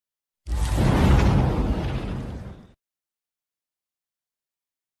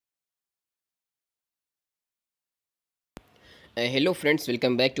Hello friends,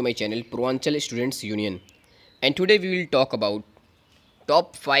 welcome back to my channel Purvanchal Students Union, and today we will talk about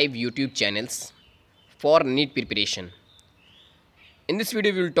top 5 YouTube channels for NEET preparation. In this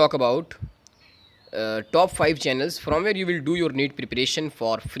video we will talk about top 5 channels from where you will do your NEET preparation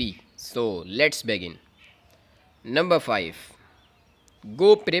for free. So let's begin. Number 5,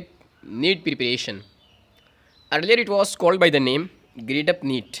 Go Prep NEET Preparation. Earlier it was called by the name Grade Up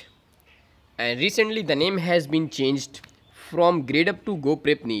NEET, and recently the name has been changed from Grade Up to Go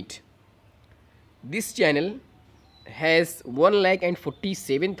Prep NEET. This channel has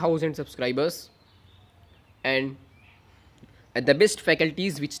 1,47,000 subscribers, and the best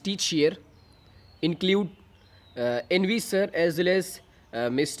faculties which teach here include NV sir, as well as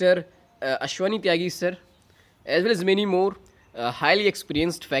Mr. Ashwani Tyagi sir, as well as many more highly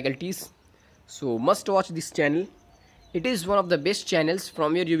experienced faculties. So must watch this channel. It is one of the best channels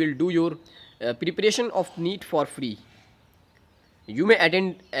from where you will do your preparation of NEET for free. You may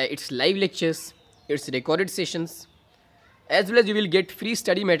attend its live lectures, its recorded sessions, as well as you will get free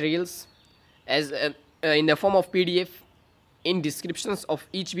study materials as in the form of PDF in descriptions of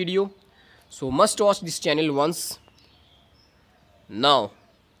each video. So must watch this channel once. Now,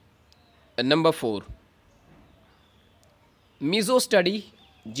 number 4, Mizo Study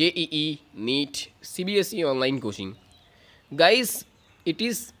JEE NEET CBSE online coaching. Guys, it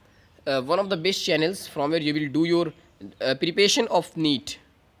is one of the best channels from where you will do your preparation of NEET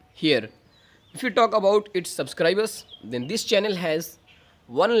here. If you talk about its subscribers, then this channel has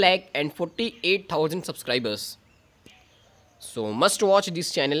 1,48,000 subscribers. So must watch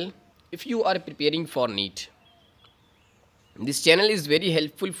this channel if you are preparing for NEET. This channel is very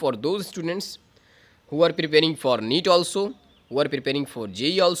helpful for those students who are preparing for NEET also, who are preparing for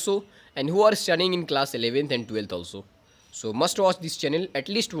JEE also, and who are studying in class 11th and 12th also. So must watch this channel at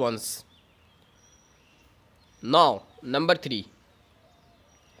least once. Now, number 3.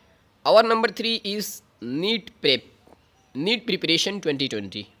 Our number 3 is NEET NEET Preparation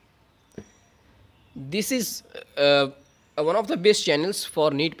 2020. This is one of the best channels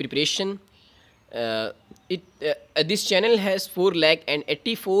for NEET preparation. This channel has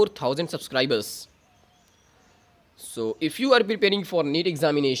 4,84,000 subscribers. So if you are preparing for NEET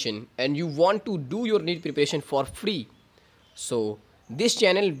examination and you want to do your NEET preparation for free, so this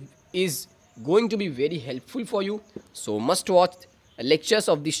channel is going to be very helpful for you. So must watch lectures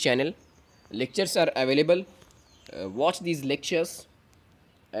of this channel. Lectures are available. Watch these lectures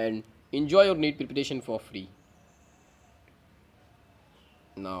and enjoy your NEET preparation for free.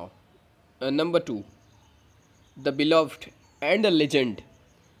 Now, number 2, the beloved and the legend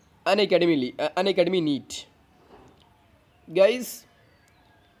Unacademy NEET. Guys,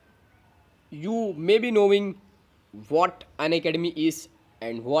 you may be knowing what Unacademy is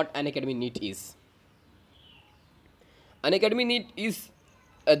and what Unacademy NEET is. Unacademy NEET is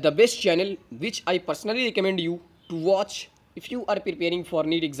the best channel which I personally recommend you to watch if you are preparing for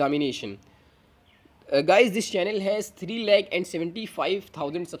NEET examination. Guys, this channel has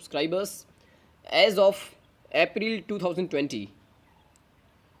 3,75,000 subscribers as of April 2020.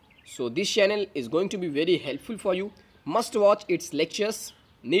 So this channel is going to be very helpful for you. Must watch its lectures,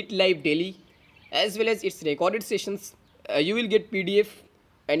 NEET Live daily, as well as its recorded sessions. You will get PDF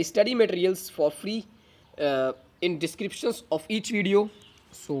and study materials for free in descriptions of each video.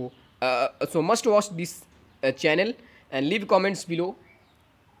 So must watch this channel and leave comments below.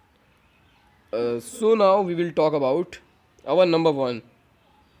 So now we will talk about our number 1.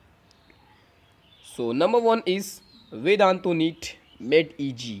 So number 1 is Vedanto NEET Made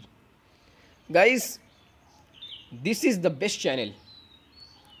Easy. Guys, this is the best channel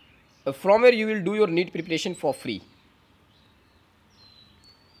from where you will do your NEET preparation for free.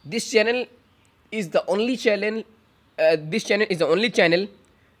 This channel is the only channel. This channel is the only channel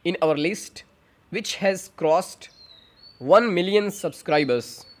in our list which has crossed 1 million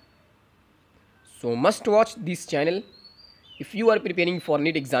subscribers. So must watch this channel if you are preparing for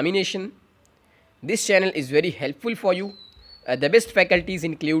NEET examination. This channel is very helpful for you. The best faculties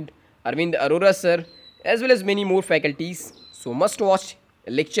include Arvind Arora sir, as well as many more faculties. So must watch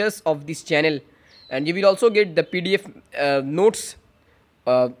lectures of this channel, and you will also get the PDF notes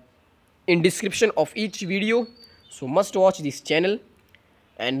in description of each video. So must watch this channel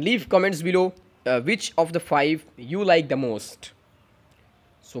and leave comments below which of the 5 you like the most.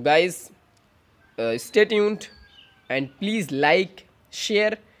 So guys, stay tuned and please like,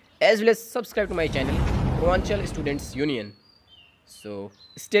 share, as well as subscribe to my channel Purvanchal Students Union. So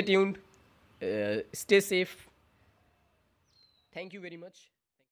stay tuned, stay safe. Thank you very much.